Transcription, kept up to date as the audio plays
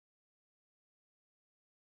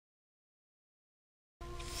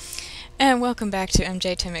And welcome back to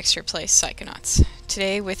MJ Plays Psychonauts.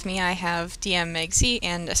 Today with me I have DMMegsie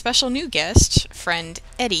and a special new guest, friend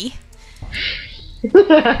Eddie.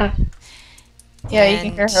 Yeah, you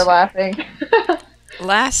can hear her laughing.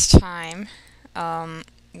 Last time,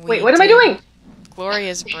 Wait, what am I doing?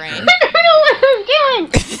 Gloria's brain. I don't know what I'm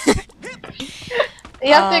doing!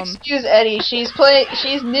 You have to excuse Eddie. She's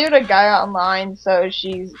new to Gaia Online, so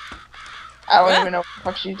I don't even know what the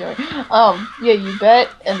fuck she's doing. Yeah, you bet.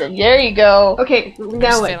 And then there you go. Okay,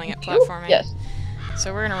 now what? Failing at platforming. Yes.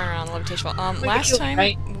 So we're gonna run around the levitation wall. Last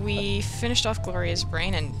time we finished off Gloria's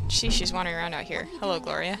brain, and she's wandering around out here. Hello,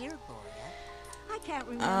 Gloria.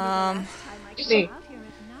 See.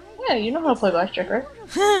 Yeah, you know how to play blackjack, right?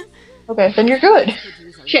 Okay, then you're good.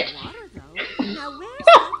 Shit.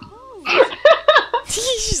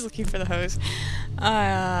 She's looking for the hose.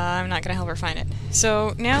 I'm not gonna help her find it.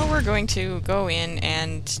 So now we're going to go in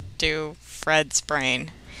and do Fred's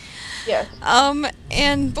brain. Yes.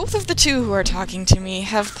 And both of the two who are talking to me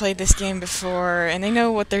have played this game before, and they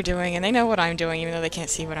know what they're doing, and they know what I'm doing, even though they can't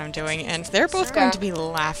see what I'm doing, and they're both going to be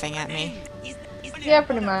laughing at me. Yeah,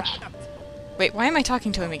 pretty much. Wait, why am I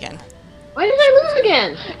talking to him again? Why did I lose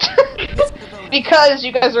again? Because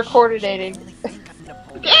you guys are coordinating.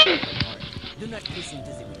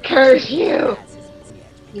 Curse you!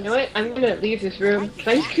 You know what? I'm gonna leave this room. Can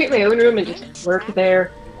I just create my own room and just work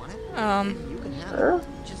there? Sure.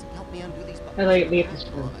 I like leave this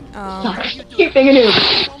room. Sorry. Keep being a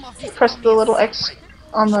noob. Press the little X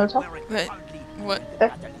on the top. What?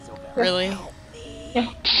 There. Really?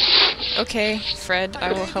 Yeah. Okay, Fred,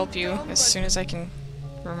 I will help you as soon as I can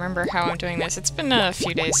remember how I'm doing this. It's been a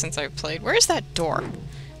few days since I've played. Where's that door?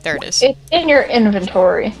 There it is. It's in your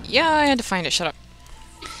inventory. Yeah, I had to find it. Shut up.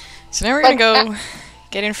 So now we're gonna go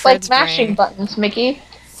get in Fred's brain. Like mashing buttons, Mickey.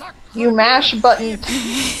 You mash buttons.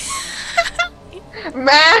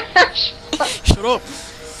 Mash! Shut up!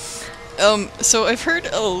 So I've heard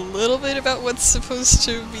a little bit about what's supposed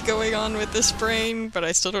to be going on with this brain, but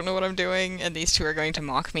I still don't know what I'm doing, and these two are going to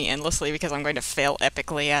mock me endlessly because I'm going to fail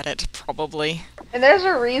epically at it, probably. And there's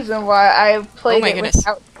a reason why I played it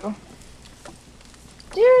without you.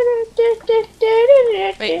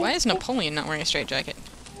 Wait, why is Napoleon not wearing a straight jacket?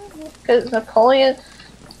 Because Napoleon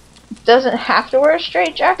doesn't have to wear a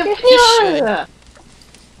straight jacket. He should.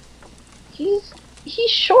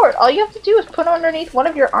 He's short. All you have to do is put underneath one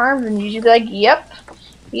of your arms and you'd be like, yep,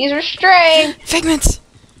 he's restrained. Figments!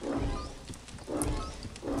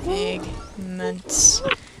 Figments.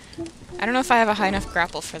 I don't know if I have a high enough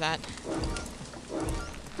grapple for that.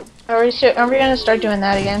 Are we gonna start doing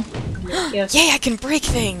that again? Yes. Yay, I can break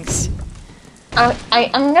things!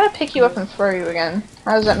 I'm gonna pick you up and throw you again.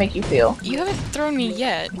 How does that make you feel? You haven't thrown me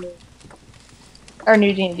yet. Our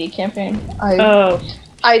new D&D campaign.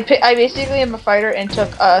 I basically am a fighter and took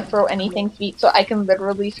throw anything feat, so I can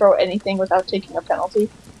literally throw anything without taking a penalty.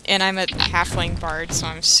 And I'm a halfling bard, so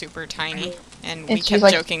I'm super tiny. And we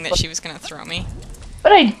kept joking that she was gonna throw me.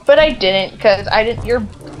 But I didn't, cause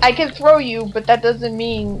I can throw you, but that doesn't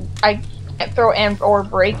mean I can't throw or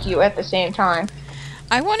break you at the same time.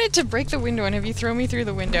 I wanted to break the window and have you throw me through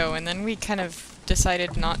the window, and then we kind of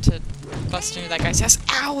decided not to bust into that guy's house.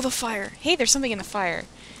 Ow, the fire! Hey, there's something in the fire.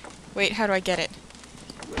 Wait, how do I get it?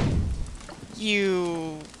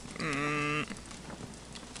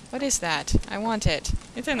 What is that? I want it.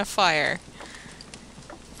 It's in the fire.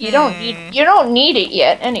 You don't need it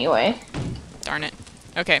yet, anyway. Darn it.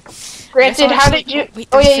 Okay. Granted, how did you? Wait,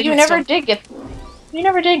 oh yeah, you never did get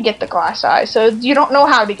the glass eye, so you don't know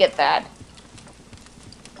how to get that.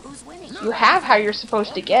 You have how you're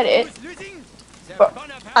supposed to get it, but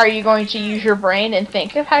are you going to use your brain and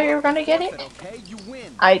think of how you're going to get it?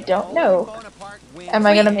 I don't know. Am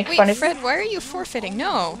I going to make fun of Fred, why are you forfeiting?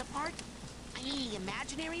 No.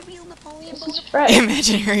 This is Fred.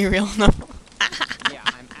 Imaginary real Napoleon. Yeah,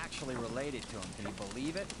 I'm actually related to him. Can you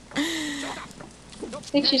believe it? I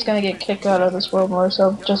think she's going to get kicked out of this world more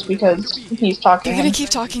so just because he's talking. They're going to keep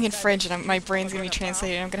talking in French and my brain's going to be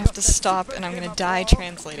translated. I'm going to have to stop and I'm going to die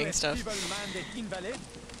translating stuff.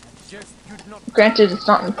 Granted, it's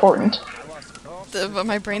not important. But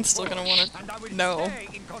my brain's still gonna wanna know.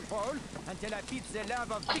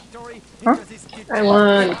 Huh? I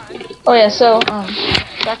won. Oh yeah, so,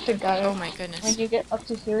 back to Gaia. Oh my goodness. When you get up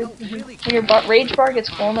to here, when your rage bar gets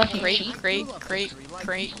full enough, you cheat. Great.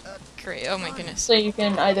 Oh my goodness. So you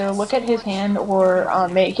can either look at his hand or,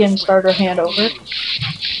 make him start her hand over.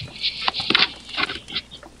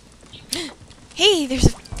 Hey,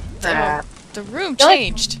 there's the room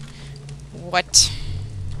changed. What?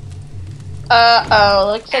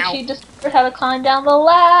 Uh-oh, looks like she discovered how to climb down the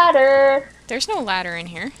ladder. There's no ladder in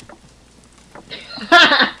here.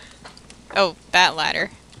 Oh, that ladder.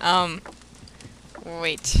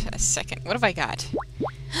 Wait a second. What have I got?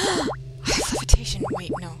 I have levitation.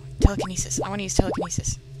 Wait, no. Telekinesis. I want to use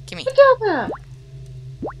telekinesis. Gimme. Good job, that.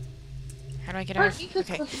 How do I get out of... It's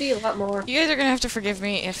Okay. supposed to be a lot more. You guys are gonna have to forgive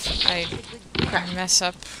me if I mess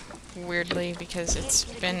up weirdly, because it's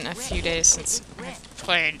been a few days since I've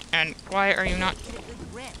played, and why are you not...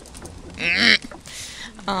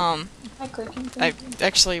 I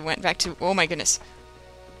actually went back to... Oh my goodness.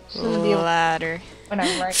 Ladder.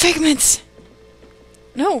 Figments!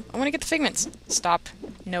 No! I want to get the figments! Stop.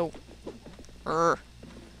 No. Nah.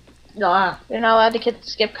 You're not allowed to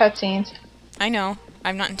skip cutscenes. I know.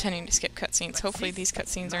 I'm not intending to skip cutscenes. Hopefully these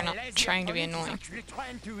cutscenes are not trying to be annoying.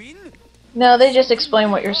 No, they just explain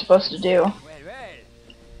what you're supposed to do. Well,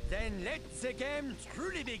 then let the game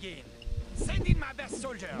truly begin. Send in my best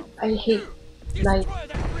soldier. I hate life.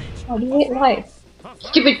 How do you hate life?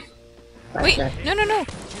 Stupid. Wait! No, no, no!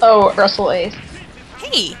 Oh, Russell Ace.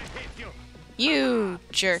 Hey! You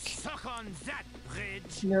jerk.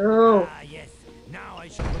 No.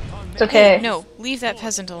 It's okay. No, leave that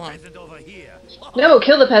peasant alone. No,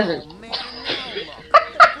 kill the peasant.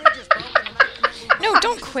 No,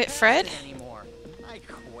 don't quit, Fred.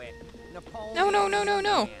 No, no, no, no,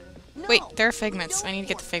 no. Wait, there are figments. I need to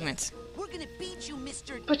get the figments.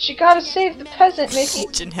 But you gotta save the peasant, Mickey.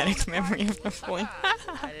 Genetic memory of Napoleon.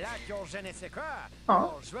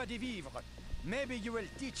 Oh. Maybe you will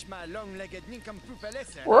teach my long-legged nincompoop a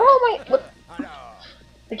lesson. Where are all my... What?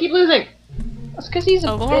 I keep losing. That's because he's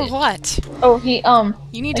a Lord, bitch. what? Oh, he,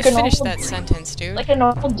 You need like to a finish normal- that sentence, dude. like a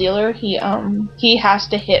normal dealer, he has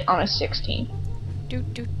to hit on a 16. Do,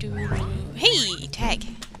 do, do. Hey, tag.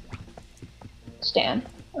 Stan.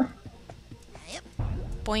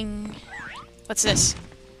 Boing. What's this?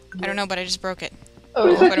 I don't know, but I just broke it. Oh,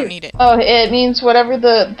 I hope I don't need it. oh, it means whatever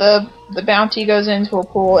the bounty goes into a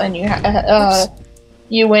pool, and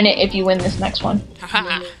you win it if you win this next one.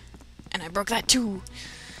 Haha. And I broke that too.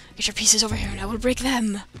 Get your pieces over here and I will break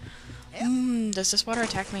them. Does this water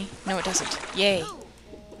attack me? No, it doesn't. Yay.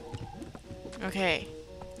 Okay.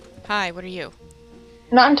 Hi, what are you?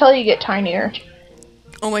 Not until you get tinier.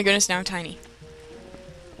 Oh my goodness, now I'm tiny.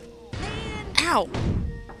 Ow!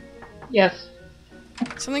 Yes.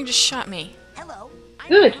 Something just shot me. Hello.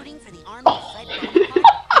 Good.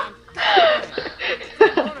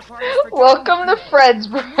 Welcome to Fred's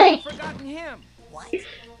brain. Forgotten him. What?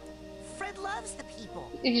 Fred loves the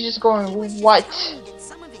people. He's just going, what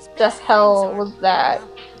the hell was that?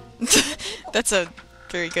 That's a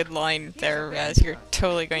very good line there, Raz. You're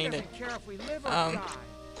totally going to...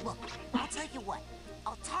 Look, I'll tell you what.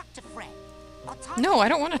 I'll talk to Fred. No, I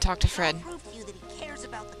don't want to talk to Fred. I'll prove to you that he cares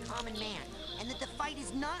about the common man, and that the fight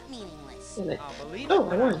is not meaningless. I'll believe it Oh,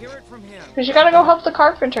 when I I won. hear it from him. Because you gotta go help the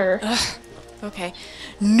carpenter. Okay.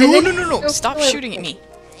 No, no, no, no! Stop shooting at me.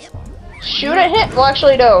 Shoot at him? Well,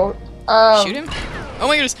 actually, no. Shoot him? Oh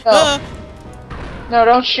my goodness! Oh. No,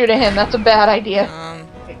 don't shoot at him. That's a bad idea.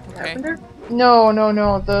 Okay. No, no,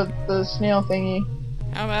 no. The snail thingy.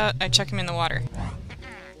 How about I chuck him in the water?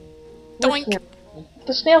 What's Doink!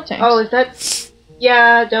 The snail tank. Oh, is that...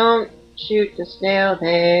 Yeah, don't shoot the snail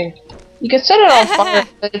thing. You can set it on fire,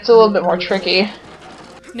 but it's a little bit more tricky.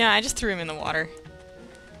 No, I just threw him in the water.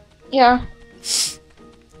 Yeah.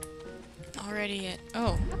 Already it.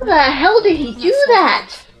 Oh. How the hell did he do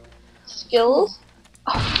that? Skills?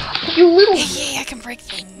 Oh, you little... Hey, I can break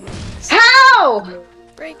things. How?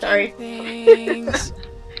 Breaking Sorry. things.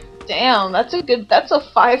 Damn, that's a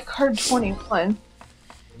 5-card 21.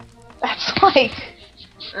 That's like...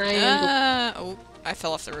 Oh, I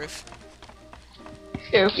fell off the roof.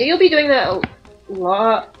 Ew. Yeah, you'll be doing that a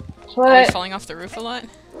lot. Are you But, falling off the roof a lot?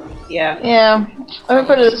 Yeah. yeah. Let me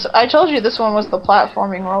put it this, I told you this one was the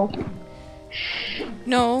platforming world.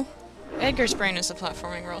 No. Edgar's brain is the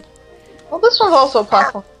platforming world. Well, this one's also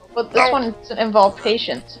platforming, but this one doesn't involve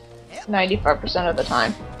patience 95% of the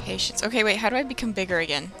time. Patience. Okay, wait, how do I become bigger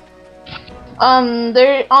again?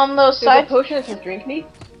 They're on those There's a side. potion that says drink me?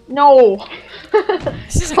 No.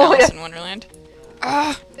 This isn't Oh, Alice yeah. in Wonderland.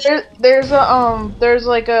 Ah! There's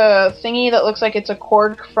like a thingy that looks like it's a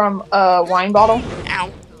cork from a wine bottle.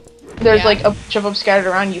 Ow! There's Yeah. like a bunch of them scattered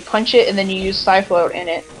around. You punch it and then you use Psyfloat in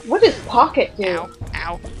it. What does pocket do? Ow!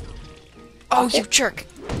 Ow! Oh, you jerk!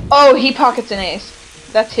 Oh, he pockets an ace.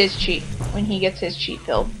 That's his cheat when he gets his cheat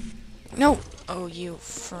filled. No! Oh, you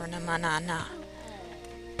fernamanana.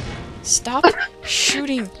 Stop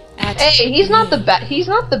shooting at Hey, he's not me. he's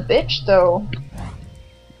not the bitch though.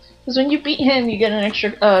 Because when you beat him, you get an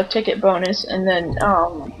extra ticket bonus, and then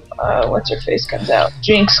what's her face comes out.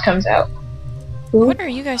 Jinx comes out. What are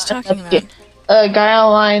you guys talking about? Guy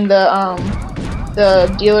online, the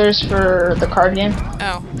The dealers for the card game.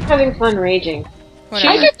 Oh. Having fun raging.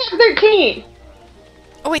 Whatever. I just have 13!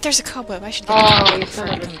 Oh wait, there's a cobweb. I should get Oh, it you before son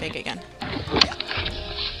I of a- become big again.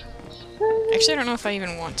 Actually, I don't know if I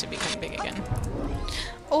even want to become big again.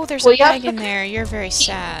 Oh, there's a bag in there. You're very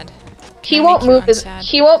sad. He Can I won't make you move his unsad?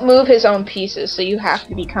 he won't move his own pieces, so you have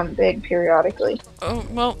to become big periodically. Oh,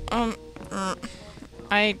 well,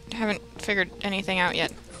 I haven't figured anything out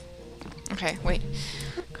yet. Okay, wait.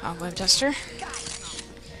 Cobweb duster.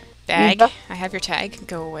 Bag. I have your tag.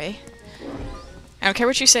 Go away. I don't care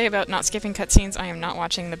what you say about not skipping cutscenes. I am not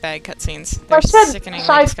watching the bag cutscenes. They're sickeningly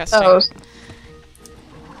disgusting.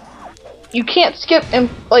 You can't skip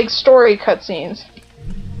like story cutscenes.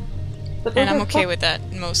 And I'm okay with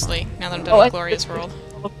that, mostly, now that I'm done with Gloria's World.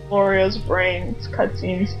 Gloria's brains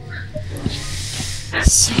cutscenes.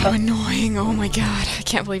 So annoying, oh my god. I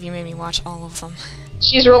can't believe you made me watch all of them.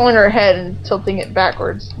 She's rolling her head and tilting it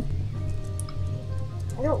backwards.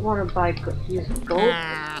 I don't want to buy use gold.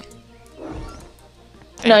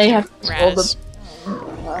 No, you have to Raz. scold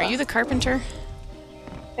them. Are you the carpenter?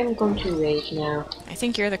 I'm going to rage now. I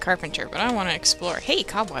think you're the carpenter, but I want to explore. Hey,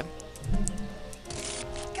 cobweb.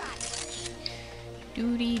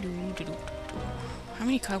 Doo-dee-doo-doo-doo. How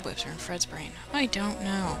many cobwebs are in Fred's brain? I don't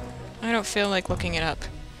know. I don't feel like looking it up.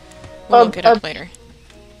 We'll look it up later.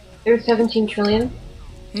 There's 17 trillion.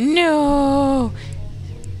 No!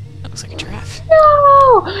 That looks like a giraffe.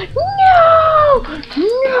 No!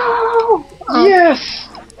 No! No! Yes!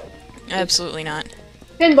 Absolutely not.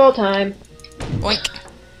 Pinball time. Boink.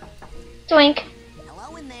 Doink.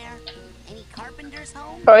 Hello in there. Any carpenters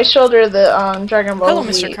home? Oh, I showed her the Dragon Ball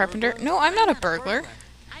Hello, Z. Mr. Carpenter. No, I'm not a burglar.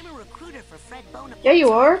 I'm a recruiter for Fred Bonaparte. Yeah, you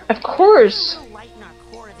are. Of course. Lighten our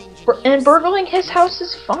corps of engineers. And burgling his house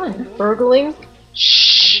is fun. Burgling?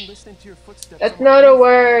 Shh. That's not a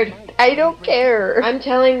word. I don't care. I'm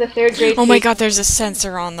telling the third grade. Oh my teacher- god, there's a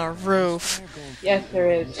sensor on the roof. Yes,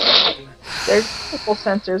 there is. There's multiple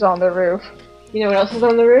sensors on the roof. You know what else is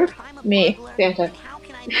on the roof? I'm a Me. burglar. Santa. How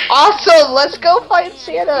can I Awesome! Let's go find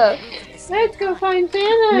Santa! Let's go find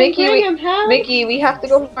Santa. Mickey, and bring him help. Mickey, we have to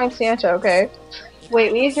go find Santa, okay?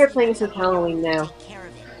 Wait, we need to start playing this with Halloween now. take care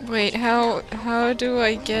of it? Wait, how do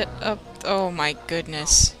I get up? Oh my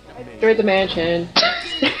goodness. Destroy the mansion.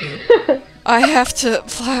 I have to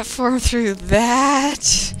platform through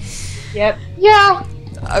that? Yep. Yeah!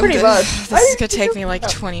 Pretty Okay, much. This is gonna take me like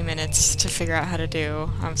 20 minutes to figure out how to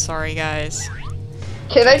do. I'm sorry, guys.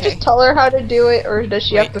 Can I Okay. just tell her how to do it, or does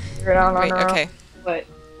she have Wait. to figure it out on Wait, her own? okay. But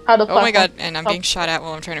How to Oh my god, platform. and I'm being shot at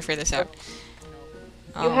while I'm trying to figure this out.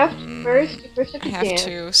 you have to first have I to have dance.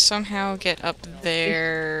 to somehow get up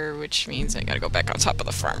there, which means I gotta go back on top of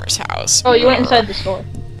the farmer's house. Oh, you went inside the store.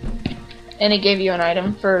 And it gave you an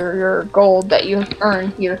item for your gold that you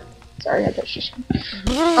earned here. Sorry, I touched your screen.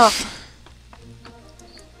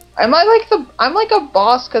 I'm like a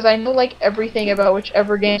boss because I know like everything about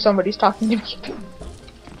whichever game somebody's talking to me.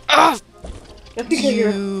 Ugh, Just because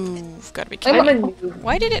you're you've gotta be I'm kidding a me. noob.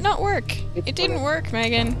 Why did it not work? It didn't work,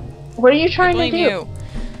 Megan. What are you I trying to blame do? you.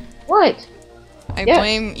 What? I Yes.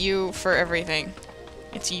 blame you for everything.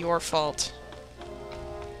 It's your fault.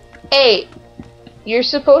 Hey, you're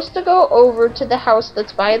supposed to go over to the house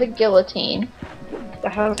that's by the guillotine. the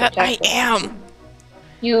house. That I attacked us. am!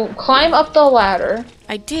 You climb up the ladder.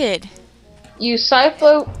 I did. You side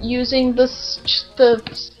float using the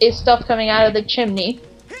stuff coming out of the chimney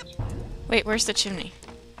Wait, where's the chimney?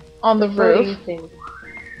 on the Floating roof. thing.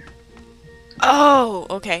 Oh,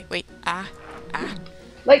 okay, wait.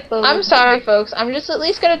 Light bulb. I'm sorry, folks. I'm just at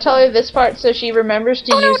least gonna tell her this part so she remembers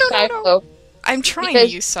to use side float. I'm trying Because-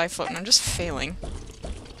 to use Psyphloat and I'm just failing.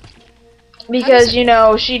 Because, you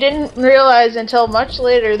know, she didn't realize until much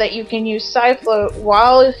later that you can use side float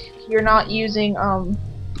while you're not using,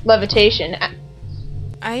 levitation. I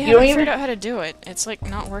don't haven't even- figured out how to do it. It's like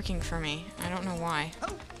not working for me. I don't know why.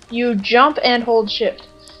 You jump and hold shift.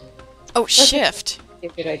 Oh, shift! A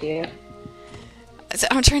good idea.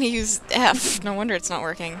 I'm trying to use F. No wonder it's not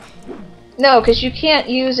working. No, because you can't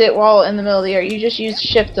use it while in the middle of the air. You just use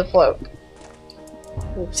shift to float.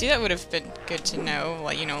 See, that would have been good to know,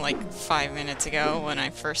 like, you know, like 5 minutes ago when I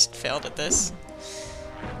first failed at this.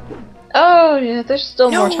 Oh, yeah, there's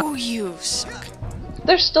still more time. No, you suck.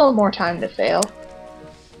 There's still more time to fail.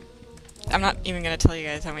 I'm not even gonna tell you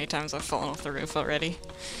guys how many times I've fallen off the roof already.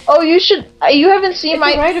 Oh, you should. You haven't seen It's a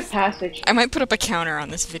my. rite of passage. I might put up a counter on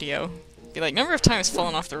this video. Be like, number of times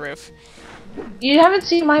fallen off the roof. You haven't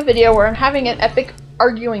seen my video where I'm having an epic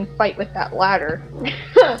arguing fight with that ladder.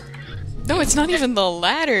 No, it's not even the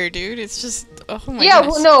ladder, dude. It's just, oh my Yeah,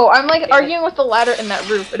 goodness. well, no, I'm like arguing with the ladder and that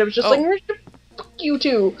roof, and it was just Oh. like, fuck you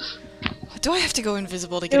too. Do I have to go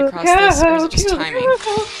invisible to get across this, or is it just timing?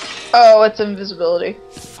 Oh, it's invisibility.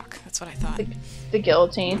 Fuck, that's what I thought. The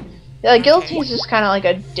guillotine. Yeah, the guillotine's just kind of like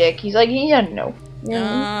a dick. He's like, he doesn't know.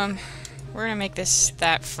 We're gonna make this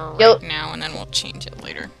that for right now, and then we'll change it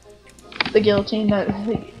later. The guillotine,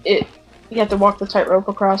 you have to walk the tightrope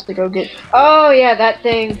across to go get. Oh yeah, that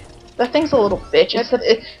thing. That thing's a little bitch.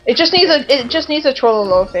 It just needs a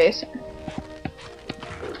Trollolo face.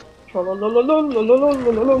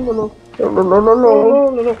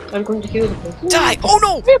 I'm going to heal the person. Die! Oh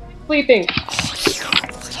no! Sleeping. Oh,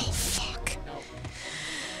 you little fuck.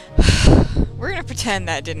 We're gonna pretend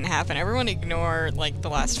that didn't happen. Everyone ignore, like, the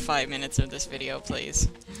last 5 minutes of this video, please.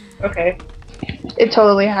 Okay. It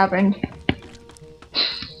totally happened.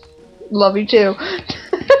 Love you too.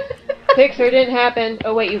 Pixar didn't happen.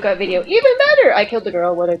 Oh wait, you got video. Even better! I killed the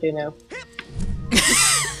girl. What do I do now?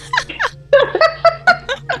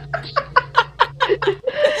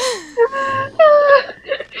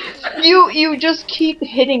 You just keep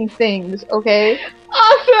hitting things, okay?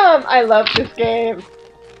 Awesome! I love this game.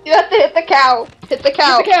 You have to hit the cow. Hit the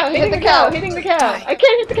cow. Hit the cow. Hit the cow. Hitting the cow. Die. I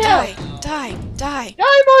can't hit the cow. Die! Die!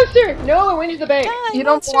 Die, monster! No, I went into the bank. Die, You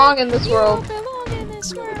don't monster. belong in this world. You don't belong in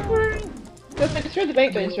this world. No, I destroyed the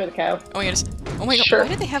bank, but I destroyed the cow. Oh my goodness. Oh my god, Sure. why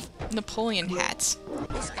did they have Napoleon hats?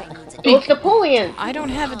 Oh, it's Napoleon. I don't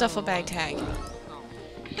have a duffel bag tag.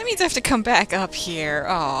 That means I have to come back up here.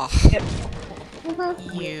 Oh, Yep.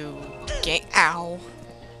 you game. Ow.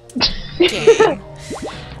 Game.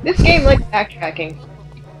 This game likes backtracking.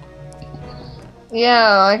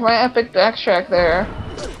 Yeah, like my epic backtrack there.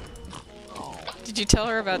 Did you tell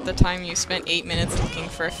her about the time you spent 8 minutes looking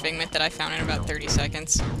for a figment that I found in about 30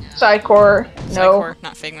 seconds? Sidecore. No. Sidecore,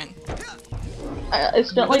 not figment. It's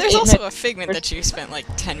spent Well, like there's 8 also minutes. a figment that you spent like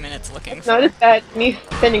 10 minutes looking for. Not as bad. Me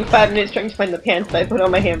spending 5 minutes trying to find the pants I put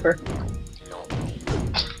on my hamper.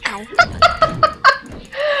 Ow.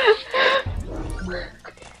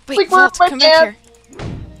 Wait, Like, Volt, where's come my back dad?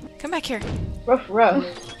 here. Come back here. Rough.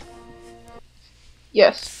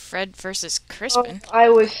 Yes. Fred versus Oh, Crispin. I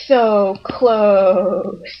was so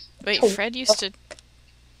close. Wait, Fred used to...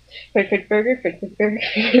 Fred burger.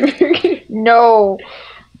 No.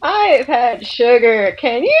 I've had sugar.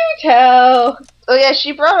 Can you tell? Oh yeah,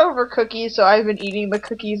 she brought over cookies, so I've been eating the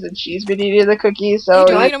cookies, and she's been eating the cookies. So You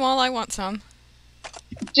don't eat them all, I want some.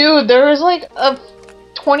 dude, there was like a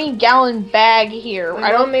 20-gallon bag here.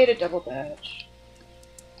 My mom made a double batch.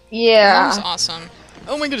 That Yeah. was awesome.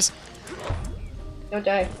 Oh my goodness. Don't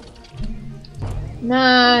die.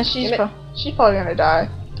 Nah, she's probably gonna die.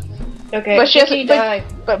 Okay, But she has Vicky, but- die.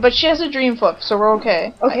 But she has a dream flip, so we're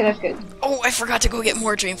okay. Okay, that's good. Oh, I forgot to go get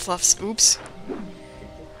more dream fluffs. Oops.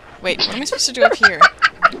 Wait, what am I supposed to do up here?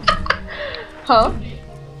 Huh?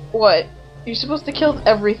 What? You're supposed to kill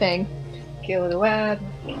everything, Kill the rabbit.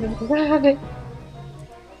 Kill the rabbit.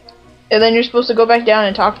 and then you're supposed to go back down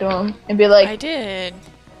and talk to him and be like, I did.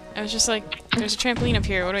 I was just like, there's a trampoline up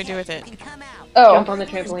here, what do I do with it? "Oh, Jump on the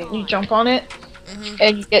trampoline. you jump on it, Mm-hmm.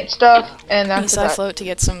 and you get stuff, and I that's that." float to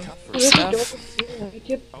get some There's a stuff.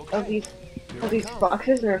 YouTube of these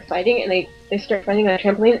boxes and they're fighting and they start fighting on a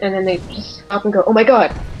trampoline and then they just stop and go, oh my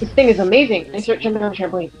god, this thing is amazing. And they start jumping on the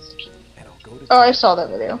trampoline. Oh, I saw that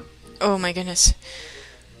video. Oh my goodness.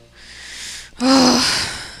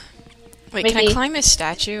 Wait, can I Mickey. climb this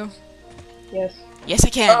statue? Yes. Yes, I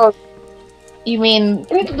can. Oh, you mean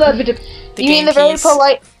I need to love it. The you mean game the very piece.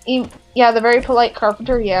 polite? Yeah, the very polite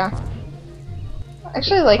carpenter. Yeah.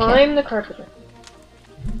 Actually, I like him. Climb the carpenter.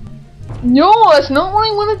 No, that's not what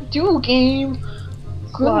I want to do, game.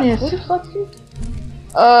 Goodness. What does Flux do?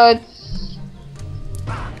 It's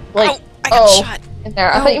like Ow, I got oh, shot. in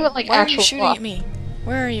there. I Ow, thought you meant like why are actual you shooting clock. at me?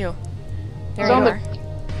 Where are you? There It's you on the- are.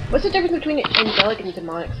 What's the difference between angelic and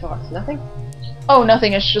demonic fox? Nothing? Oh,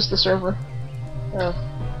 nothing. It's just the server. Oh.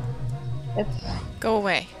 That's... Go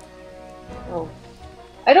away. Oh.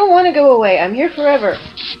 I don't want to go away. I'm here forever.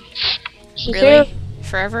 She's Really? here.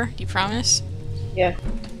 Forever? Do you promise? Yeah.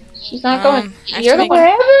 She's not I going. have She's to here to make- wait.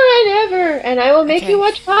 Forever and ever. And I will make Okay. you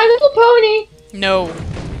watch My Little Pony. No.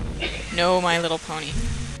 No, My Little Pony.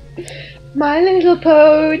 My Little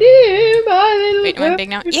Pony. My Little Wait, am I Pony. big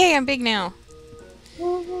now? Yay, I'm big now.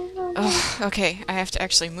 Oh, okay. I have to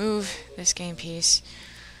actually move this game piece.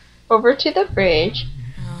 Over to the bridge,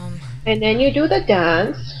 And then you do the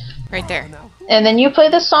dance. Right there. and then you play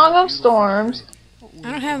the Song of Storms. I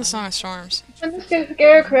don't have the Song of Storms. And the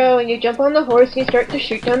scarecrow, and you jump on the horse and you start to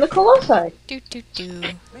shoot down the colossi. Do do do.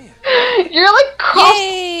 You're like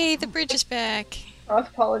Yay! The bridge is back.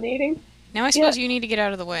 Cross-pollinating? Now I suppose you need to get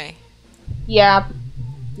out of the way. Yeah,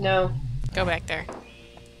 No. Go back there.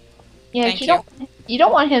 yeah. Thank You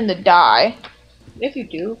don't want him to die. If you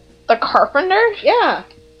do. The carpenter? Yeah.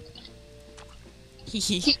 He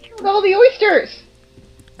Hehe. killed all the oysters.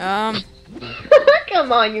 Um.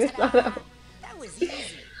 Come on, you son of... That was easy.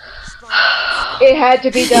 Strong It had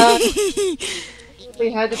to be done.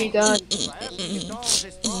 It had to be done.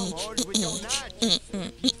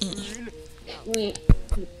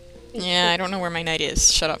 Yeah, I don't know where my knight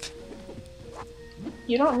is. Shut up.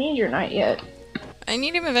 You don't need your knight yet. I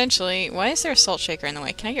need him eventually. Why is there a salt shaker in the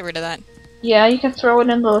way? Can I get rid of that? Yeah, you can throw it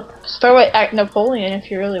in the... Throw it at Napoleon if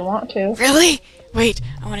you really want to. Really? Wait,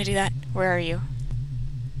 I want to do that. Where are you?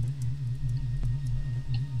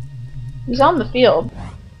 He's on the field.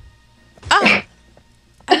 Ah!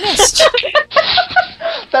 I missed!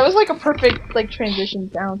 That was like a perfect, like, transition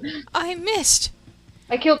sound. I missed!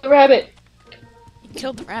 I killed the rabbit. You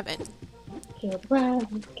killed the rabbit. Killed the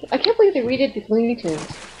rabbit. I can't believe they redid the Looney Tunes.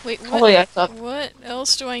 Wait, what? Oh yeah, I thought... What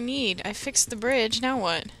else do I need? I fixed the bridge, now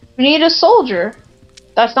what? You need a soldier.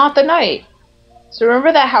 That's not the knight. So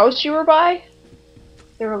remember that house you were by?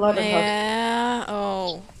 There were a lot of houses. Yeah,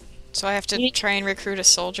 oh. So I have to You- try and recruit a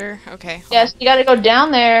soldier? Okay. hold Yes, you gotta go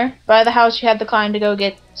down there, by the house you had the climb to go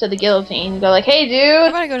get to the guillotine. You go like, hey on. I'm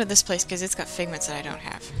dude! gonna go to this place because it's got figments that I don't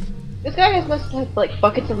have. This guy must have like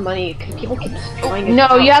buckets of money because people keep destroying his No,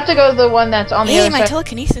 house. you have to go to the one that's on the Hey, other my side.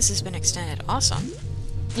 telekinesis has been extended. Awesome.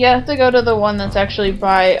 You have to go to the one that's actually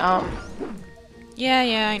by,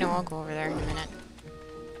 Yeah, I know. I'll go over there in a minute.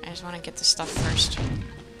 I just want to get the stuff first.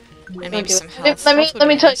 And maybe some health. Let me Health would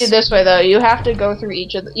be tell nice. you this way though. You have to go through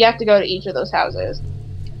each of you have to go to each of those houses.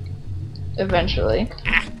 Eventually.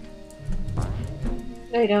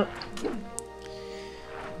 No, you don't.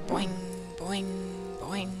 Boing, boing,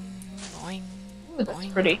 boing, boing, Ooh, that's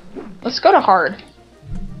boing, pretty. Let's go to hard.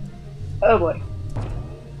 Oh boy.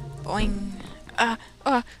 boing. Boing.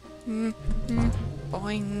 Ah!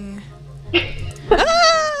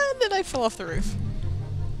 Then I fell off the roof.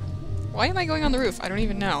 Why am I going on the roof? I don't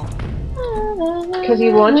even know. Because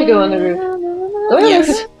you want to go on the roof. Oh, yeah,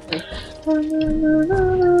 Yes.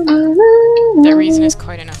 That reason is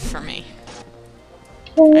quite enough for me.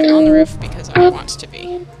 I'm on the roof because I want to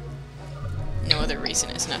be. No other reason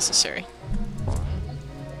is necessary.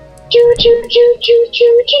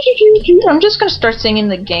 I'm just gonna start singing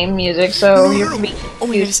the game music, so you're gonna be. Oh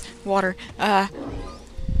my goodness, water. Yeah,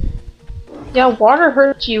 water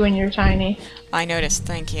hurts you when you're tiny. I noticed,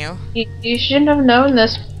 thank you. You shouldn't have known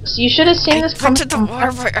this. You should have seen this coming. Into the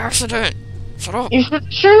water by accident. Shut up. You should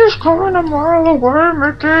have seen this coming a mile away,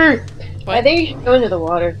 Mickey. What? I think you should go into the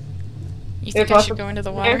water. You think There's I lots should of- go into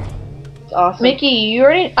the water? It's awesome. Mickey, you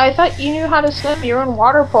already. I thought you knew how to swim. You were in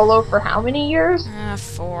water polo for how many years?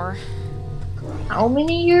 4. How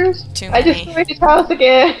many years? Too I many. destroyed his house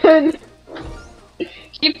again.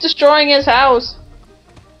 Keep destroying his house.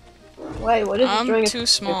 Wait, what is I'm destroying too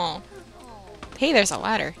small. Hey, there's a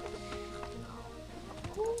ladder.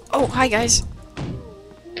 Oh, hi guys.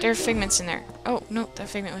 There are figments in there. Oh, no, that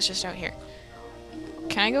figment was just out here.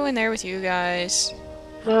 Can I go in there with you guys?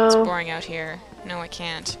 It's No. boring out here. No, I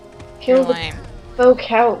can't. Kill You're the lame. UFO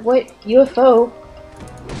cow. What? UFO?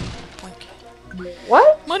 Boink.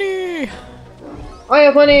 What? Money! I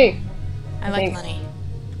have money. I like Okay. money.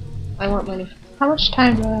 I want money. How much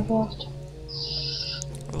time do I have left?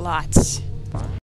 Lots.